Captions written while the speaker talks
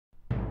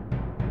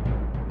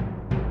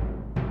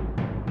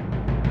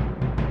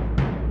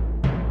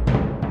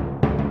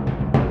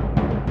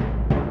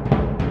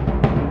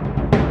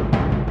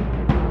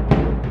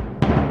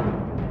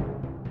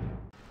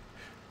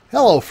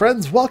Hello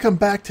friends, welcome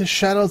back to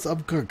Shadows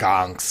of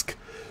Kurgansk.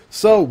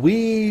 So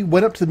we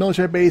went up to the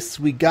military base,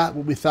 we got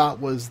what we thought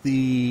was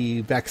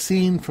the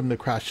vaccine from the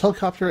crashed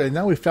helicopter, and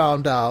now we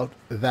found out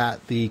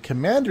that the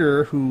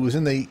commander who was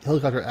in the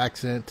helicopter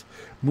accident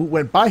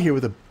went by here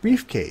with a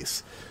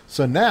briefcase.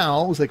 So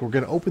now it's like we're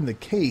going to open the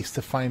case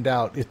to find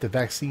out if the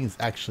vaccine is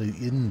actually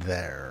in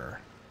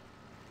there.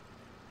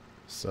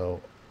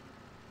 So,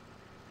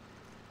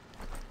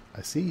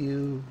 I see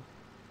you.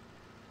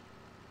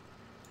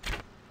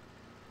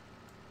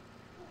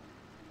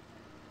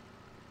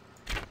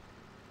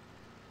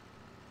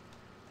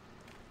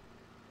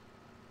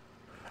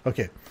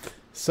 Okay,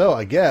 so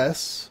I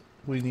guess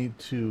we need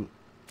to,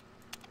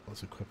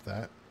 let's equip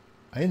that.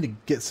 I need to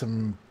get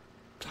some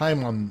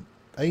time on,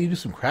 I need to do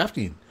some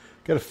crafting.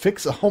 Got to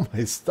fix all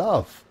my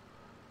stuff.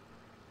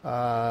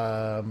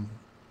 Where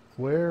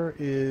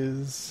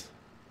is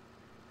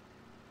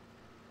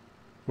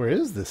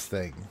this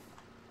thing?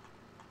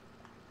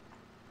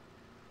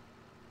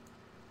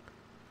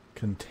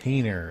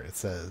 Container, it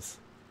says.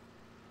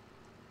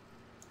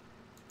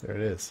 There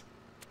it is.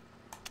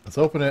 Let's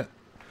open it.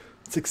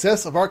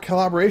 Success of our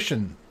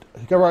collaboration.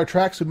 To cover our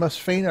tracks, we must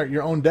feign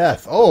your own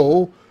death.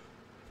 Oh!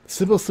 The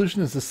simple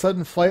solution is a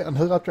sudden flight on a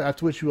helicopter,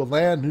 after which you will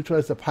land,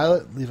 neutralize the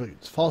pilot, and leave a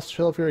false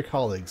trail for your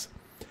colleagues.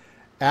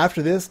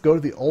 After this, go to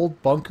the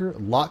old bunker,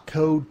 lock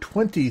code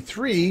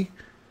 23.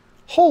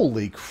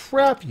 Holy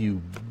crap,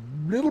 you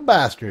little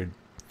bastard.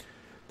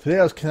 Today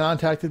I was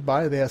contacted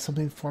by, they have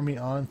something for me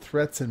on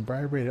threats and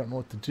bribery. I don't know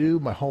what to do.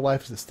 My whole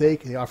life is at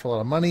stake, and they offer a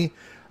lot of money.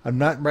 I'm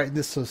not writing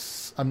this so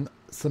I'm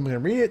going to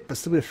read it, but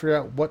still to figure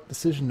out what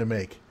decision to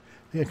make.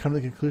 I think I come to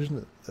the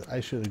conclusion that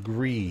I should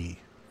agree.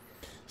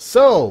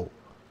 So,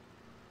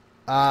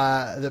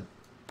 the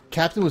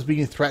captain was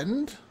being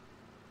threatened,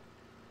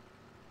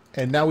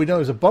 and now we know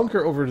there's a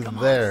bunker over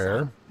there. On,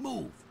 son.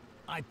 Move.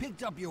 I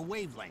picked up your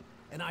wavelength,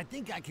 and I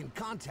think I can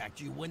contact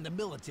you when the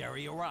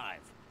military arrive.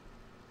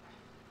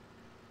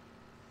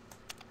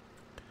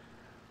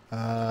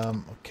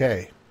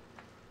 Okay.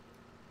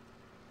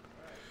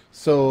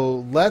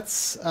 So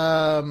let's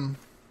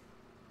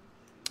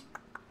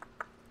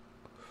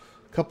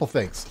couple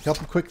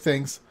quick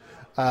things.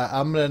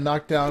 I'm gonna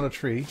knock down a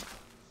tree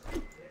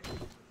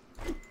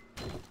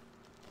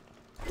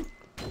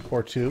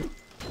or two,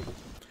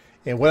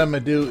 and what I'm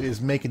gonna do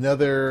is make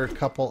another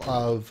couple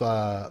of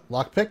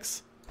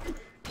lockpicks,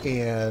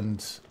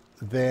 and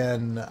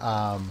then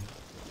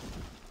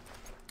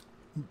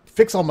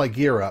fix all my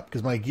gear up,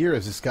 because my gear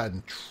has just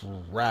gotten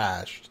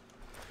trashed.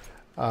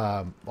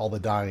 All the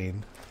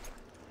dying.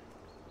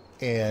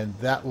 And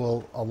that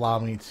will allow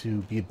me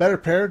to be better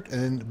prepared,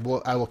 and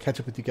then I will catch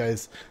up with you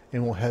guys,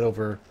 and we'll head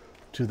over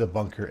to the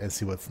bunker and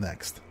see what's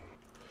next.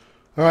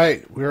 All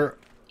right, we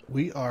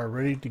are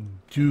ready to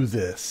do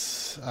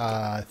this.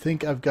 I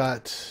think I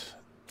got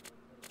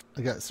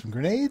some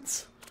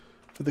grenades.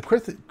 But the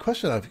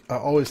question I've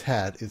always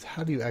had is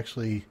how do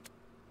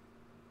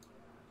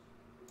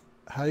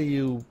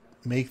you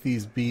make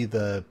these be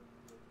the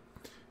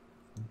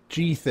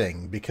G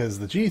thing? Because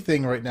the G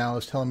thing right now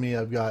is telling me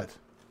I've got.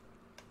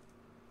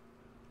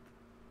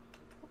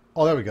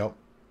 Oh, there we go.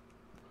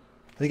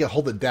 I think I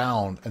hold it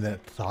down and then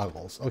it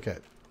toggles. Okay.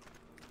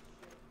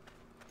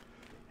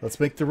 Let's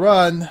make the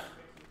run.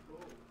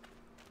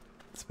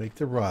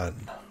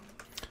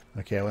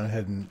 Okay, I went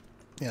ahead and,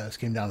 this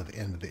came down to the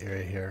end of the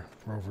area here.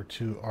 We're over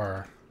to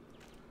our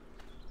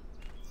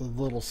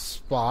little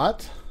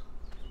spot.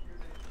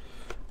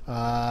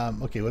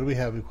 Okay, what do we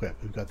have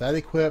equipped? We've got that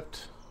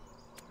equipped.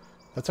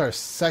 That's our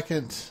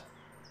second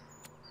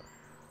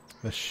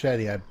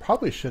machete. I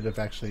probably should have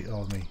actually...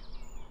 Oh, let me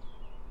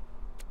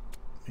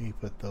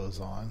put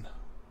those on.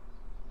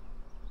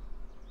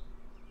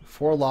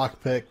 4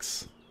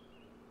 lockpicks.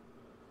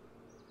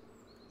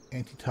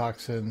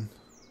 Antitoxin.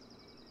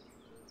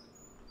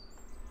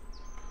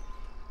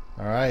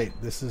 All right,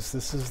 this is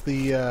the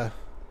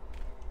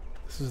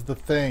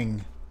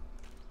thing.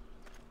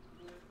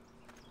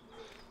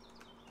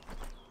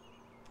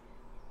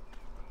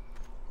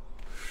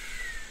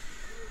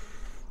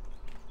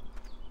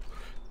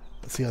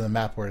 Let's see on the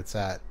map where it's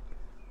at.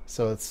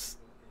 So it's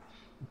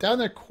down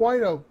there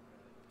quite a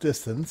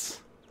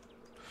distance.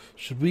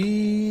 Should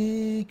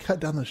we cut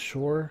down the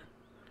shore?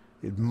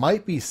 It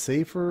might be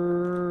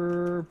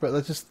safer, but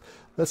let's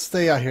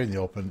stay out here in the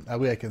open. That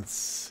way I can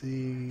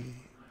see.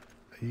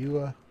 Are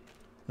you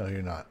no,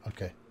 you're not.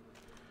 Okay.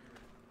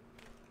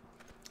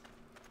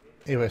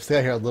 Anyway, stay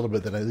out here a little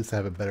bit, then at least I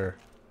have a better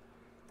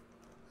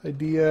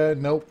idea.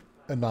 Nope.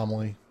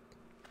 Anomaly.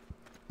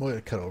 We're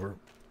gonna cut over.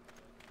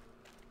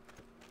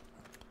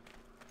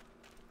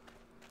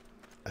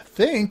 I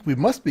think we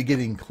must be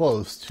getting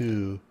close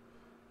to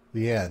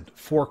the end.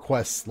 4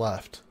 quests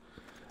left.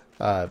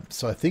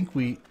 So I think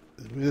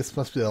this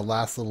must be the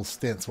last little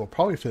stint, so we'll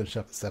probably finish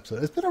up this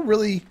episode. It's been a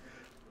really,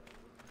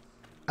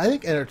 I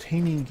think,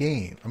 entertaining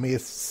game. I mean,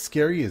 it's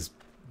scary as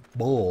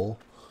bull.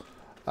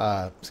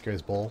 Scary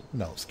as bull?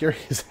 No, scary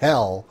as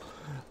hell.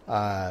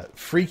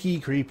 Freaky,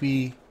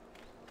 creepy.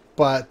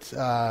 But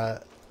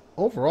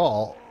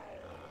overall,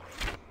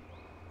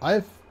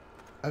 I've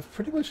I've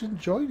pretty much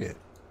enjoyed it.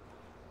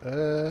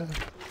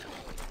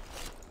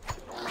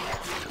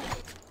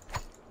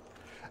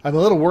 I'm a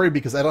little worried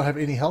because I don't have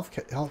any health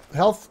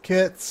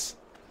kits.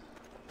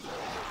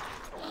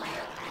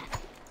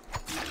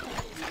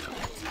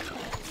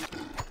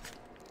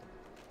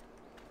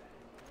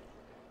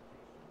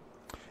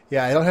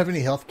 Yeah, I don't have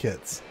any health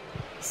kits,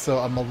 so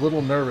I'm a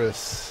little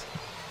nervous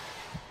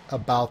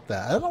about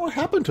that. I don't know what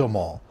happened to them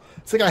all.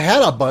 It's like I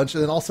had a bunch,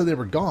 and then all of a sudden they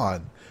were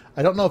gone.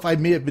 I don't know if I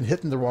may have been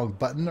hitting the wrong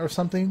button or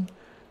something.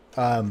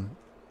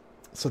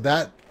 So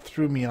that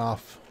threw me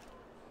off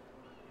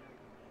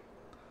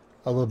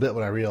a little bit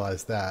when I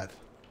realized that.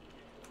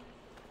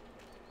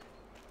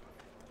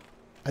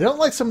 I don't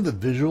like some of the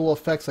visual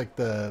effects, like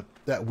that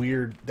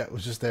weird that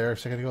was just there a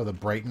second ago, the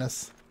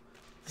brightness.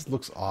 This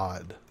looks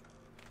odd.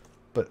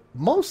 But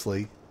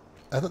mostly,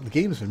 I thought the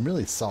game's been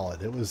really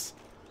solid. It was...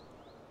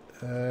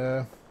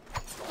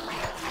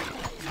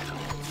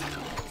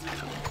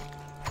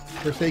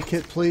 first aid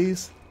kit,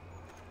 please.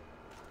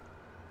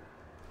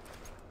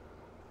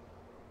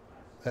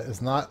 That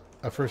is not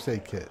a first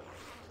aid kit.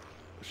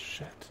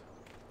 Shit.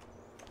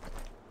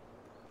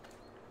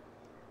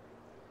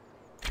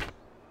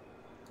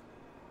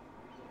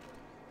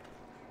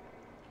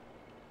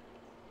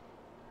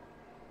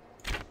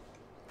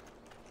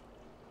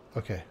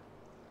 Okay.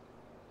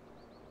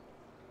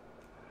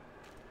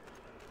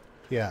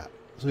 Yeah.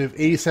 So we have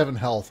 87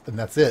 health, and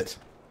that's it.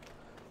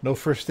 No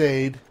first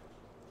aid.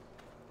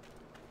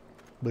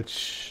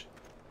 Which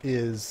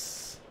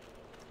is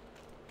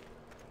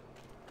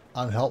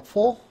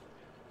unhelpful.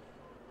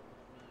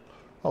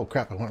 Oh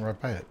crap, I went right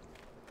by it.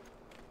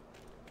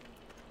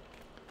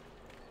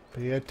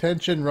 Pay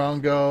attention,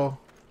 Rongo.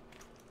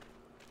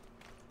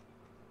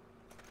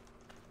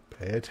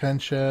 Pay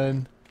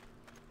attention.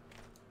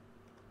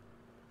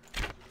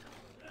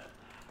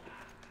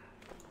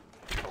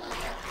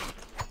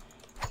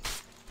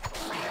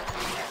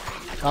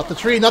 Not the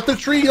tree, not the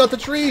tree, not the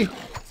tree!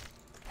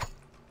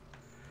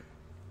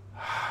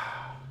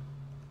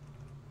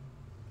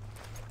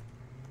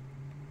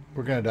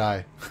 We're gonna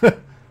die.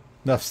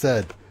 Enough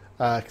said.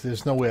 Because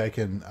there's no way I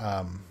can...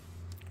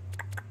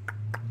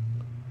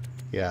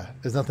 yeah,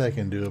 there's nothing I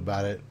can do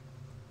about it.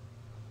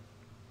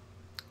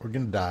 We're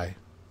gonna die.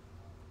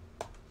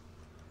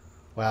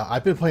 Wow,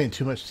 I've been playing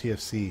too much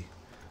TFC.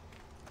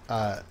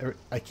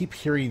 I keep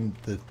hearing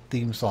the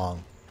theme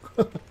song.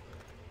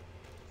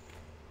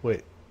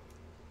 Wait.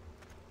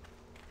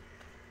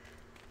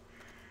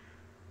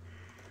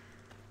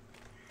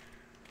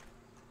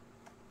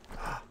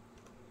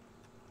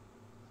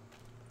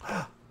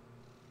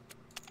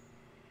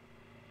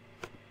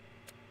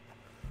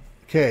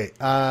 Okay,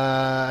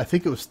 I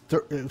think it was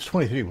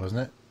 23,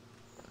 wasn't it?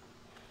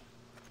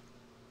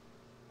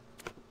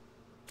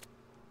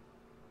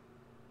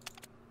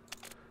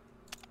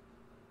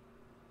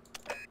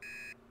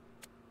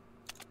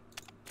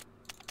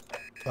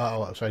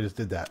 Oh, so I just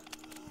did that.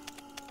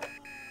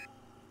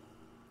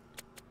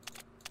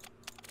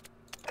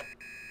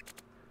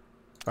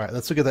 All right,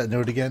 let's look at that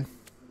note again.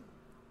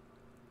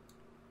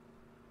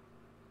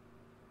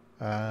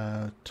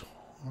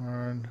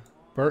 Torn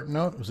burnt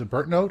note. Was it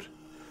burnt note?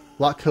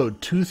 Lot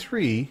code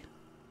 23.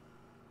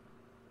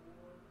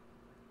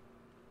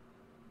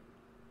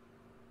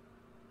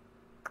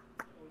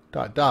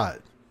 Dot dot.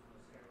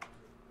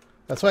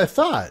 That's what I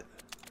thought.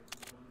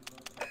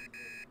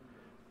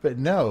 But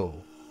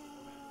no.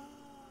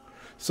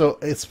 So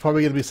it's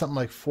probably going to be something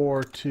like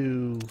 4,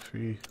 2,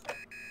 3.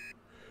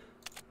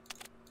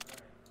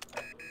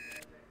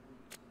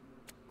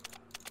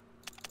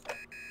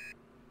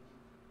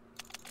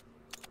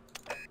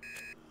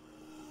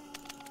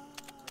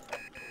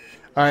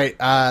 All right,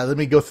 let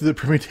me go through the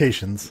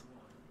permutations.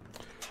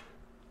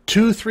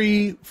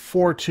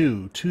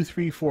 2342,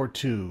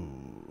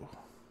 2342.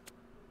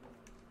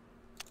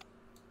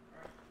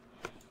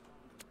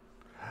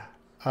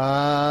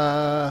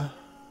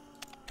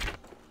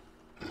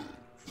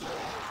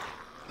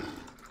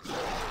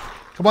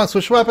 Come on,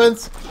 switch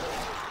weapons.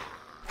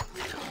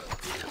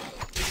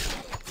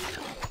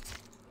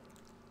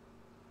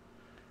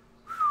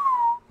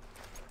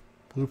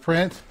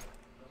 Blueprint.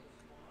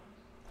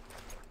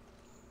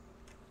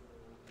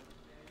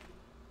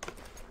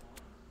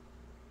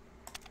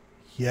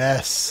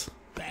 Yes.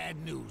 Bad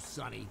news,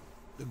 Sonny.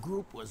 The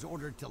group was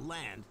ordered to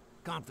land,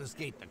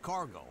 confiscate the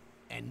cargo,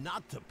 and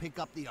not to pick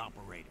up the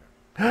operator.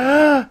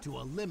 To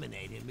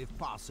eliminate him if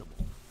possible.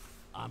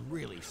 I'm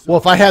really sorry. Well,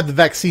 if I had the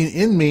vaccine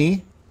in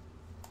me...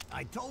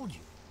 I told you,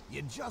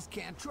 you just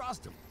can't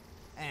trust him.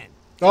 And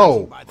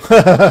oh.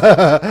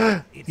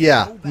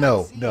 Yeah,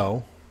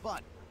 no.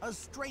 But a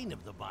strain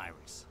of the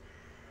virus.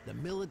 The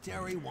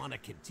military want to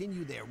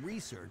continue their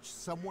research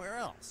somewhere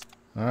else.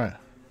 All right.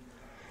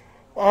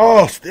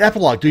 Oh, the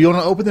epilogue. Do you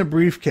want to open the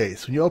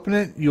briefcase? When you open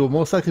it, you will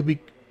most likely be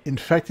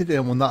infected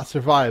and will not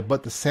survive,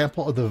 but the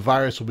sample of the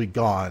virus will be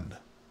gone.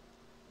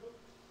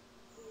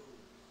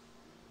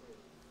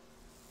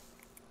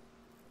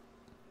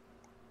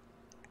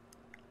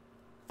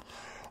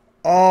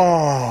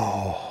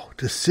 Oh,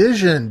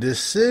 decision.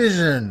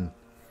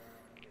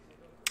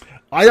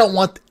 I don't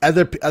want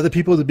other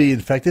people to be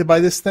infected by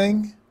this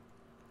thing.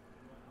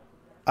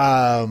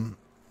 Whoa,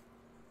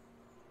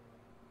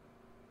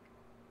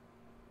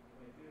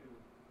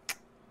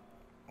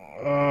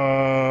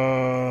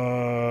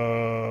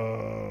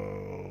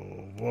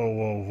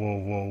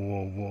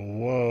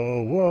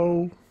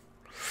 whoa.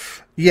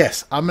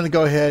 Yes, I'm going to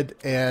go ahead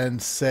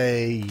and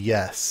say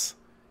yes.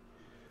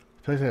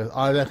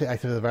 Automatically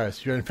activate the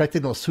virus. You're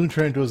infected and will soon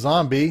turn into a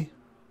zombie.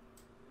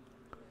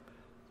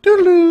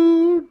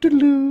 Doodaloo,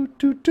 doodaloo,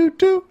 doo doo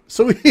doo.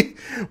 So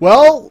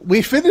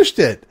we finished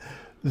it.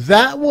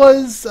 That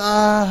was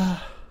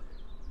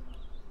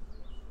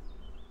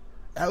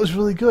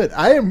really good.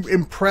 I am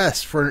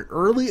impressed for an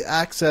early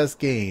access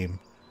game,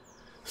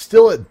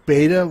 still at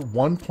beta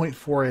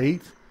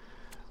 1.48,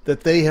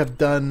 that they have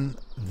done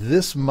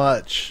this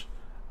much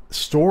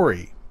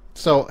story.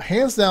 So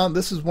hands down,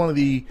 this is one of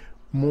the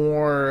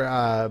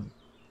more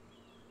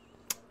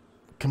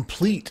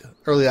complete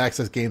early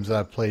access games that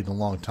I've played in a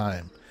long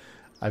time.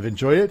 I've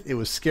enjoyed it. It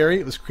was scary.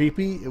 It was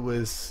creepy. It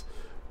was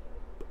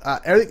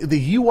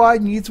the UI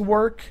needs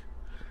work,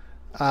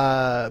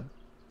 but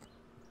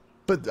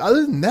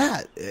other than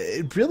that,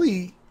 it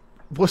really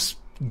was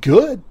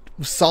good. It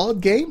was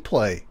solid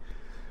gameplay.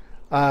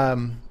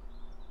 Yeah.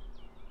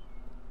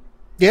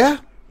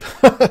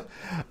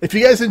 If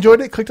you guys enjoyed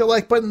it, click the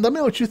like button. Let me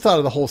know what you thought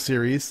of the whole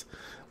series,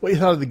 what you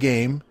thought of the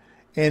game,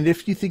 and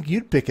if you think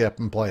you'd pick it up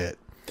and play it.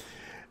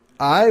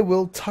 I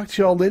will talk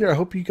to you all later. I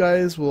hope you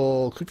guys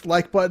will click the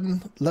like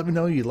button. Let me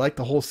know you like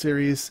the whole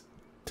series.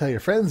 Tell your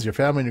friends, your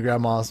family, and your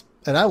grandmas.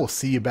 And I will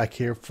see you back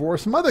here for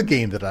some other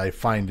game that I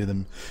find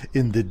in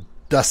the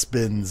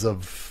dustbins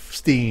of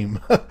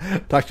Steam.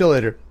 Talk to you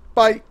later.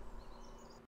 Bye.